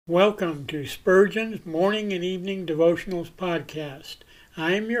Welcome to Spurgeon's Morning and Evening Devotionals Podcast.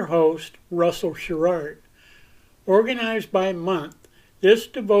 I am your host, Russell Sherrard. Organized by month, this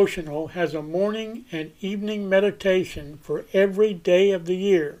devotional has a morning and evening meditation for every day of the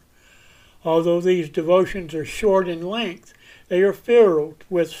year. Although these devotions are short in length, they are filled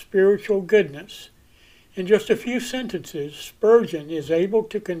with spiritual goodness. In just a few sentences, Spurgeon is able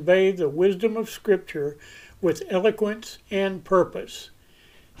to convey the wisdom of Scripture with eloquence and purpose.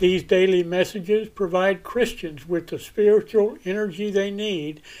 These daily messages provide Christians with the spiritual energy they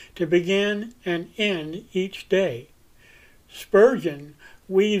need to begin and end each day. Spurgeon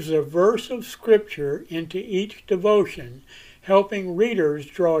weaves a verse of Scripture into each devotion, helping readers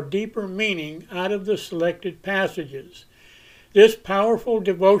draw deeper meaning out of the selected passages. This powerful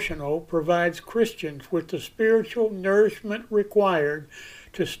devotional provides Christians with the spiritual nourishment required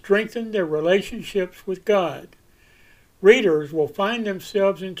to strengthen their relationships with God. Readers will find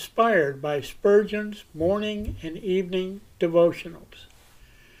themselves inspired by Spurgeon's morning and evening devotionals.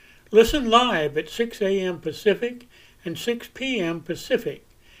 Listen live at 6 a.m. Pacific and 6 p.m. Pacific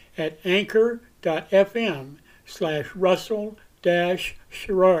at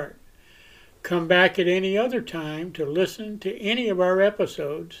anchor.fm/Russell-Sherrard. Come back at any other time to listen to any of our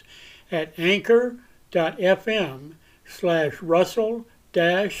episodes at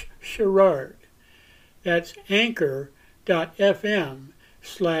anchor.fm/Russell-Sherrard. That's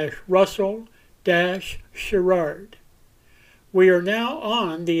anchor.fm/Russell-Sherrard. We are now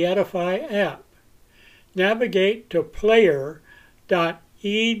on the Edify app. Navigate to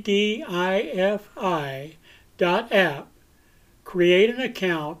player.edifi.app, create an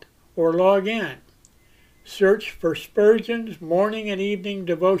account, or log in. Search for Spurgeon's Morning and Evening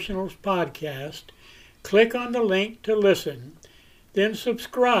Devotionals Podcast, click on the link to listen, then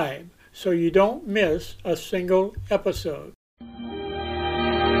subscribe so you don't miss a single episode.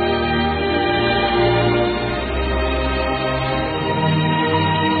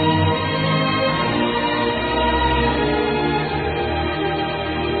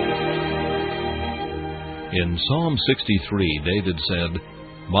 In Psalm 63, David said,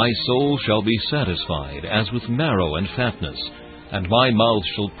 "My soul shall be satisfied as with marrow and fatness, and my mouth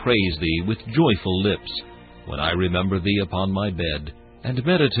shall praise Thee with joyful lips, when I remember Thee upon my bed, and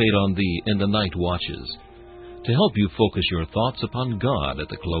meditate on Thee in the night watches." To help you focus your thoughts upon God at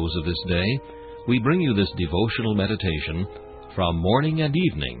the close of this day, we bring you this devotional meditation from Morning and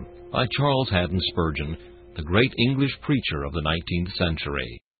Evening by Charles Haddon Spurgeon, the great English preacher of the 19th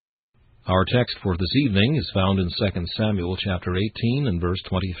century. Our text for this evening is found in 2 Samuel chapter 18 and verse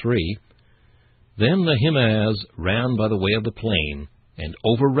 23. "Then Ahimaaz ran by the way of the plain, and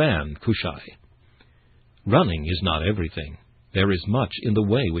overran Cushai." Running is not everything. There is much in the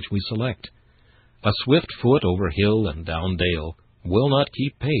way which we select. A swift foot over hill and down dale will not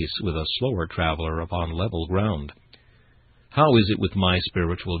keep pace with a slower traveler upon level ground. How is it with my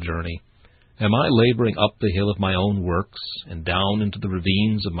spiritual journey? Am I laboring up the hill of my own works, and down into the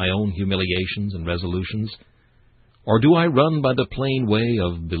ravines of my own humiliations and resolutions? Or do I run by the plain way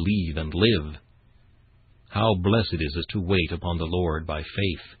of believe and live? How blessed is it to wait upon the Lord by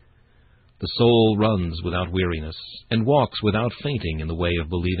faith! The soul runs without weariness, and walks without fainting in the way of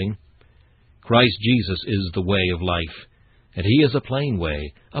believing. Christ Jesus is the way of life, and He is a plain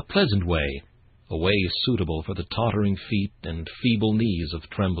way, a pleasant way, a way suitable for the tottering feet and feeble knees of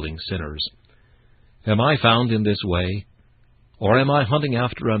trembling sinners. Am I found in this way, or am I hunting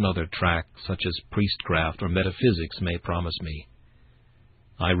after another track, such as priestcraft or metaphysics may promise me?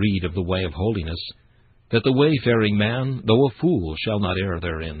 I read of the way of holiness, that the wayfaring man, though a fool, shall not err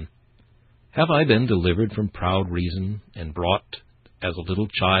therein. Have I been delivered from proud reason, and brought as a little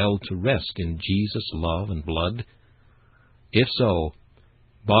child to rest in Jesus' love and blood? If so,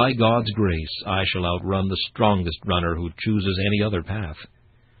 by God's grace I shall outrun the strongest runner who chooses any other path.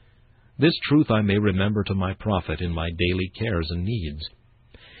 This truth I may remember to my profit in my daily cares and needs.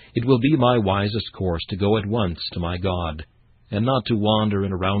 It will be my wisest course to go at once to my God, and not to wander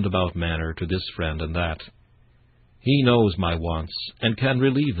in a roundabout manner to this friend and that. He knows my wants, and can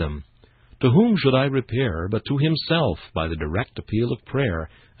relieve them. To whom should I repair but to Himself by the direct appeal of prayer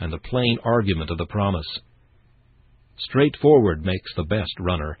and the plain argument of the promise? Straightforward makes the best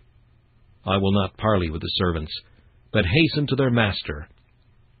runner. I will not parley with the servants, but hasten to their master.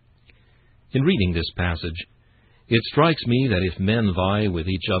 In reading this passage, it strikes me that if men vie with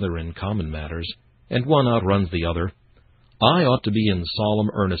each other in common matters, and one outruns the other, I ought to be in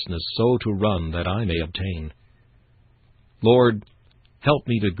solemn earnestness so to run that I may obtain. Lord, help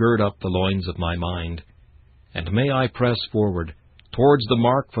me to gird up the loins of my mind, and may I press forward towards the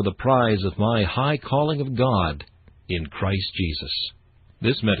mark for the prize of my high calling of God in Christ Jesus.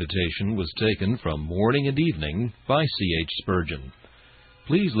 This meditation was taken from Morning and Evening by C.H. Spurgeon.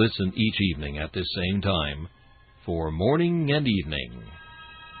 Please listen each evening at this same time for Morning and Evening.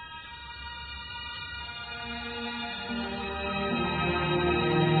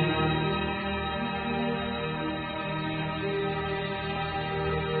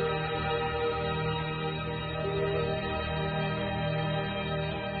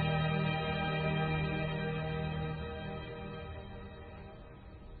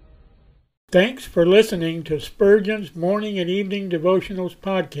 Thanks for listening to Spurgeon's Morning and Evening Devotionals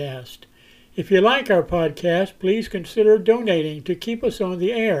podcast. If you like our podcast, please consider donating to keep us on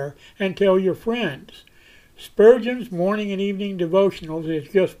the air and tell your friends. Spurgeon's Morning and Evening Devotionals is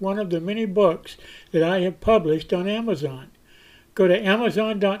just one of the many books that I have published on Amazon. Go to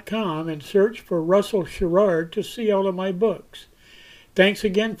Amazon.com and search for Russell Sherrard to see all of my books. Thanks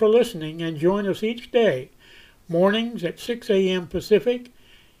again for listening, and join us each day, mornings at 6 a.m. Pacific,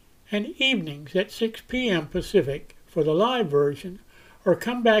 and evenings at 6 p.m. Pacific for the live version, or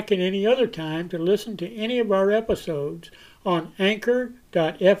come back at any other time to listen to any of our episodes on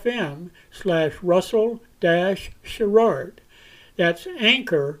anchor.fm/Russell-Sherrard. That's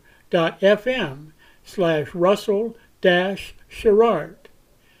anchor.fm/Russell-Sherrard.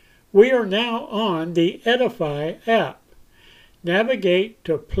 We are now on the Edify app. Navigate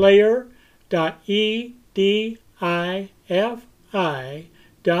to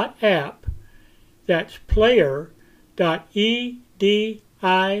player.edifi.app. That's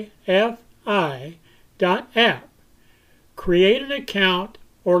player.edifi.app. Create an account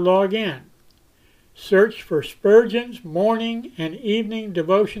or log in. Search for Spurgeon's Morning and Evening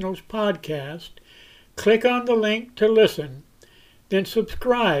Devotionals podcast. Click on the link to listen, then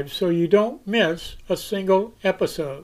subscribe so you don't miss a single episode.